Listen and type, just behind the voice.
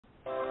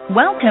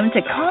Welcome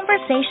to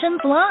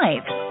Conversations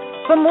Live.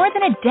 For more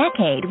than a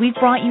decade, we've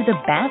brought you the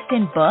best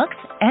in books,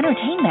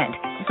 entertainment,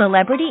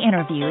 celebrity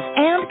interviews,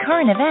 and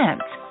current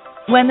events.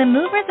 When the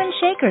movers and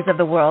shakers of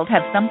the world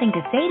have something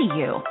to say to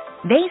you,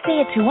 they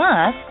say it to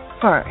us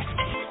first.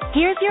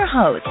 Here's your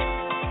host,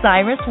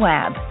 Cyrus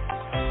Webb.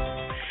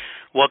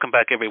 Welcome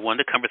back, everyone,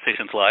 to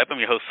Conversations Live. I'm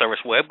your host,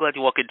 Cyrus Webb. Glad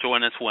you all could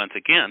join us once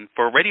again.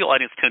 For a radio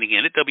audience tuning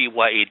in at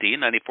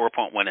WYAD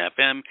 94.1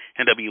 FM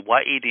and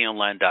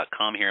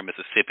WYADonline.com here in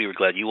Mississippi, we're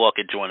glad you all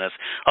could join us.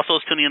 Also,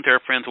 tuning in to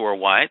our friends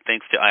worldwide,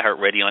 thanks to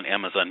iHeartRadio and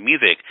Amazon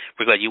Music,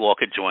 we're glad you all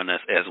could join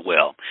us as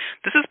well.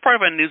 This is part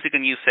of our Music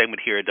and News segment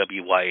here at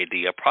WYAD.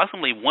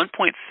 Approximately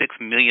 1.6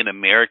 million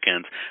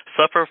Americans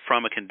suffer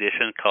from a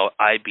condition called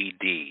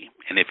IBD.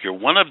 And if you're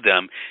one of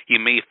them, you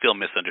may feel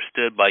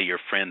misunderstood by your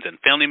friends and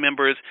family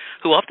members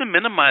who often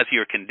minimize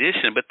your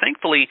condition. But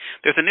thankfully,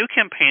 there's a new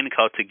campaign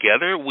called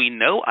Together We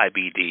Know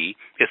IBD.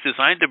 It's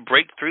designed to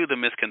break through the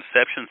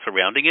misconceptions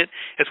surrounding it,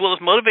 as well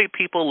as motivate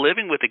people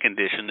living with the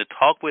condition to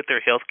talk with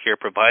their healthcare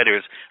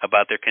providers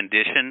about their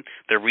condition,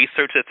 the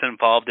research that's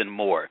involved, and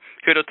more.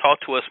 Here to talk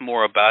to us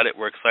more about it,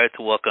 we're excited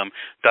to welcome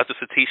Dr.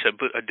 Satish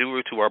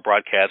Iduru to our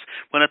broadcast.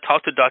 We're going to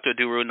talk to Dr.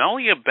 Iduru not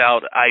only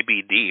about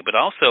IBD, but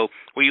also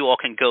where you all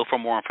can go for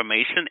more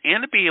information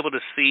and to be able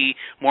to see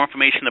more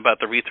information about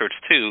the research,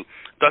 too.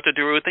 Dr.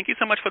 Iduru, thank you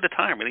so much for the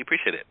time. Really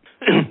appreciate it.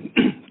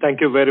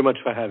 Thank you very much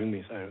for having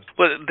me, Cyrus.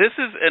 Well, this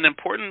is an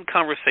important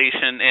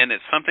conversation, and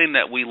it's something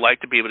that we like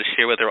to be able to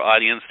share with our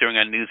audience during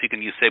our News You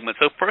Can Use segment.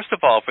 So first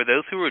of all, for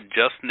those who are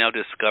just now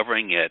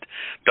discovering it,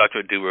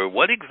 Dr. Iduru,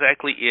 what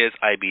exactly is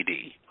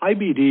IBD?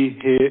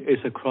 IBD is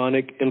a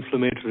chronic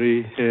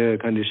inflammatory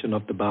condition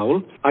of the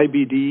bowel.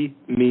 IBD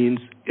means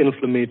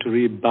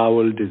inflammatory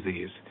bowel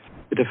disease.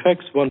 It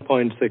affects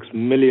 1.6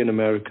 million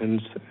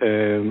Americans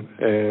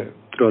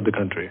throughout the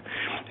country.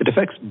 It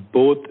affects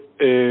both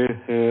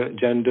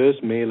genders,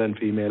 male and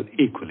female,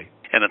 equally.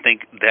 And I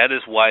think that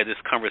is why this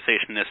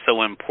conversation is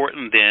so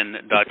important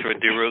then, Dr.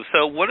 Iduru.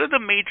 So what are the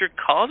major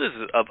causes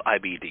of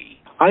IBD?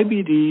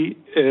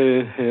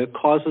 IBD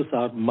causes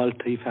are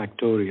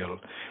multifactorial.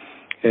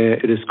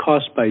 It is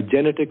caused by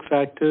genetic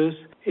factors,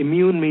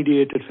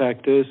 immune-mediated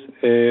factors,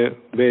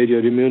 where your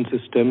immune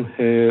system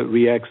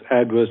reacts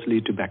adversely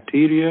to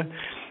bacteria.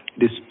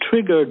 It is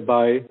triggered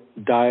by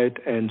diet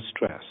and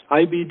stress.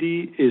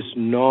 IBD is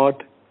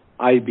not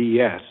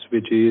IBS,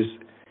 which is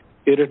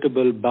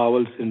irritable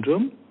bowel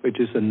syndrome, which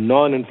is a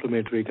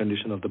non-inflammatory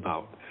condition of the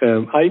bowel.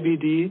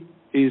 IBD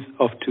is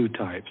of two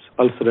types,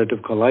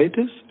 ulcerative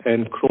colitis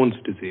and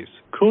Crohn's disease.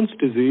 Crohn's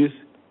disease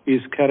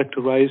is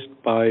characterized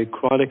by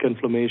chronic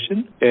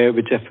inflammation,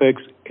 which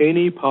affects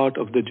any part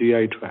of the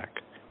GI tract,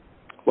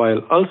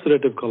 while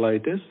ulcerative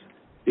colitis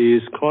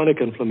is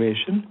chronic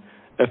inflammation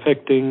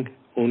affecting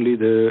only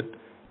the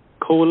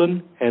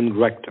colon and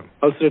rectum.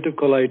 Ulcerative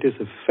colitis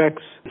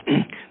affects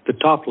the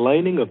top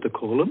lining of the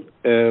colon,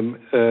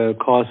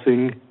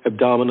 causing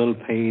abdominal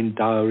pain,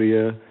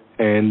 diarrhea,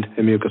 and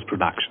mucus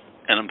production.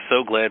 And I'm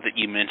so glad that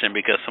you mentioned,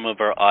 because some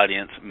of our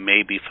audience may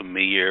be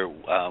familiar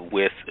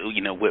with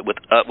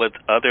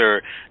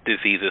other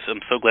diseases.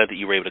 I'm so glad that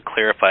you were able to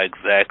clarify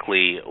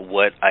exactly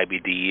what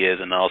IBD is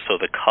and also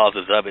the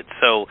causes of it.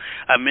 So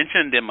I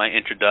mentioned in my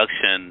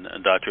introduction,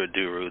 Dr.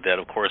 Iduru, that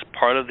of course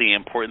part of the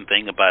important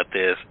thing about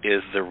this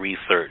is the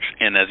research.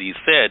 And as you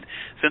said,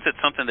 since it's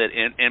something that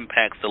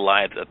impacts the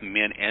lives of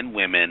men and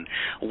women,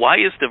 why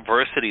is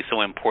diversity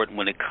so important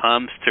when it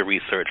comes to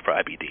research for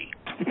IBD?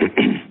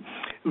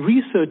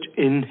 Research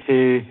in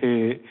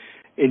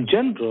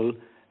general,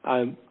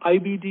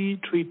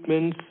 IBD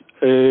treatments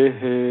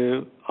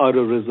are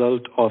a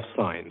result of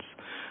science.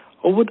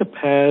 Over the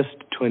past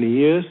 20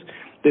 years,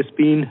 there's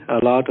been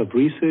a lot of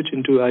research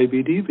into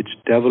IBD, which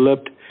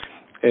developed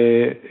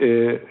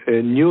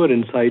newer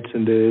insights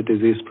in the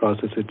disease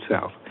process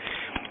itself.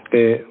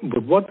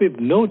 But what we've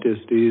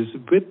noticed is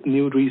with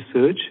new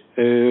research,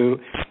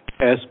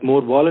 as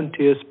more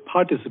volunteers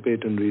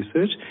participate in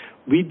research,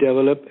 we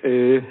develop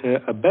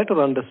a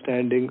better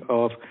understanding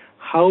of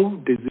how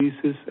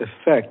diseases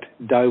affect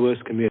diverse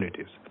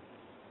communities.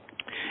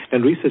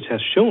 And research has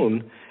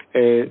shown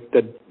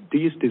that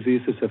these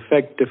diseases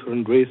affect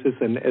different races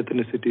and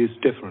ethnicities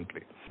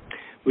differently,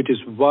 which is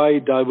why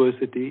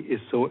diversity is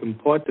so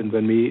important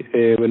when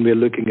we're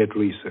looking at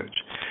research.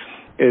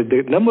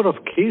 The number of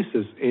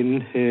cases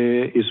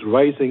is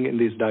rising in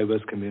these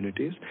diverse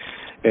communities.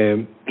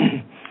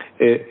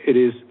 It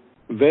is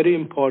very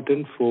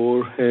important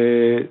for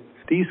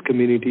these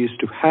communities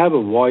to have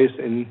a voice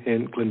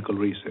in clinical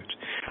research.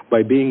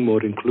 By being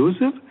more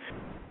inclusive,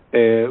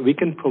 we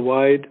can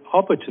provide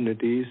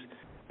opportunities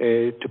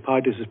to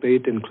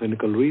participate in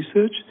clinical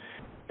research,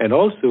 and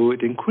also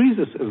it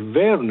increases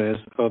awareness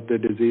of the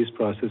disease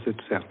process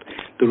itself.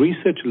 The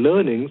research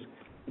learnings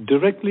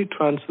directly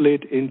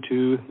translate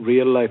into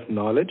real-life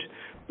knowledge,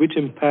 which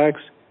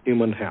impacts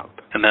human health.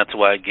 And that's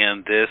why,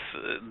 again, this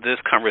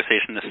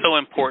conversation is so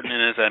important.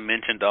 And as I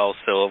mentioned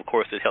also, of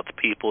course, it helps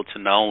people to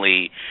not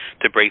only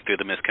to break through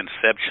the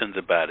misconceptions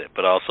about it,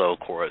 but also, of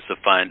course, to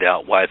find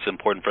out why it's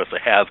important for us to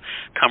have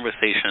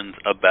conversations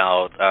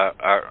about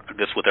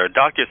this with our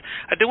doctors.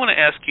 I do want to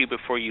ask you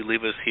before you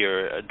leave us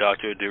here,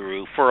 Dr.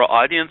 Iduru, for our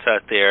audience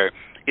out there,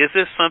 is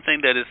this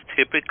something that is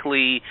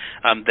typically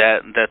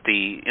that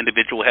the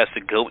individual has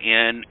to go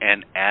in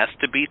and ask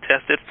to be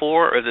tested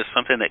for, or is this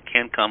something that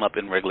can come up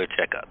in regular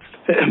checkups?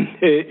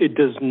 It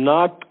does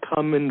not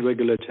come in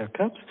regular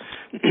checkups.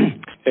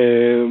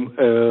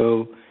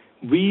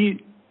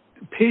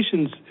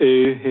 Patients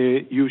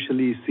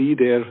usually see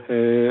their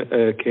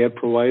care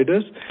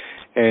providers,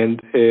 and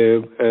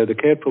the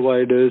care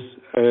providers,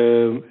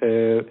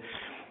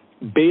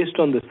 based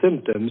on the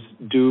symptoms,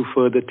 do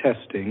further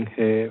testing.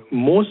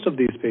 Most of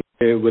these patients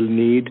will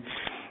need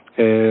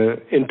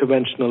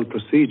interventional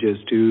procedures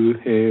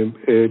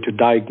to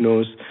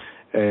diagnose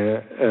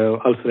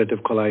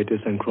ulcerative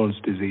colitis and Crohn's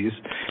disease,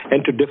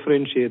 and to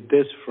differentiate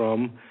this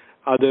from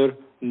other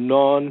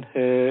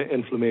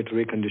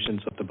non-inflammatory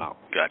conditions of the bowel.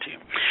 Got you.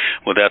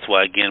 Well, that's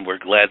why, again, we're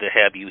glad to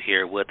have you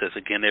here with us.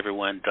 Again,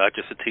 everyone,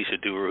 Dr. Satish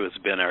Iduru has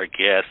been our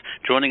guest,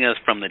 joining us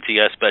from the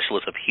GI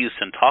Specialist of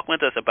Houston, talking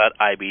with us about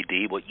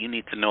IBD, what you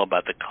need to know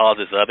about the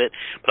causes of it,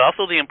 but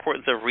also the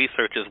importance of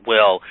research as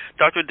well.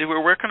 Dr.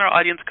 Iduru, where can our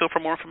audience go for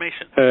more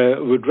information?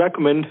 Would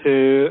recommend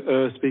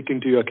speaking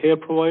to your care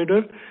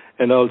provider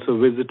and also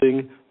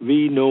visiting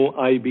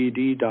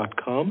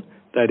weknowibd.com.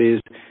 That is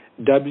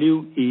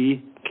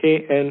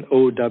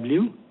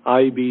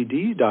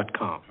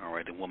WEKNOWIBD.com. All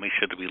right, and we'll make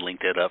sure that we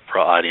link that up for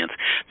our audience.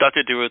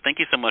 Dr. Iduru, thank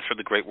you so much for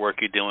the great work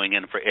you're doing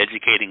and for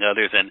educating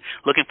others, and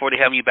looking forward to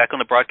having you back on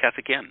the broadcast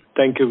again.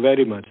 Thank you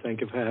very much.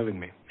 Thank you for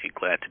having me. Be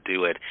glad to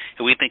do it.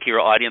 And we thank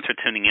your audience for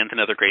tuning in to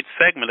another great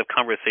segment of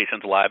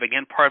Conversations Live,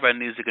 again, part of our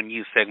Music and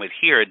News segment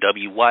here at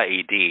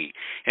WYAD.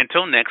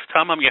 Until next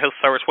time, I'm your host,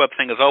 Cyrus Webb,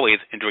 saying, as always,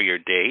 enjoy your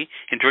day,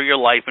 enjoy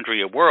your life, enjoy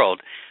your world.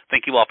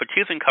 Thank you all for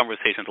choosing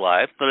Conversations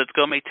Live. Let's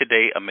go make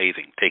today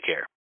amazing. Take care.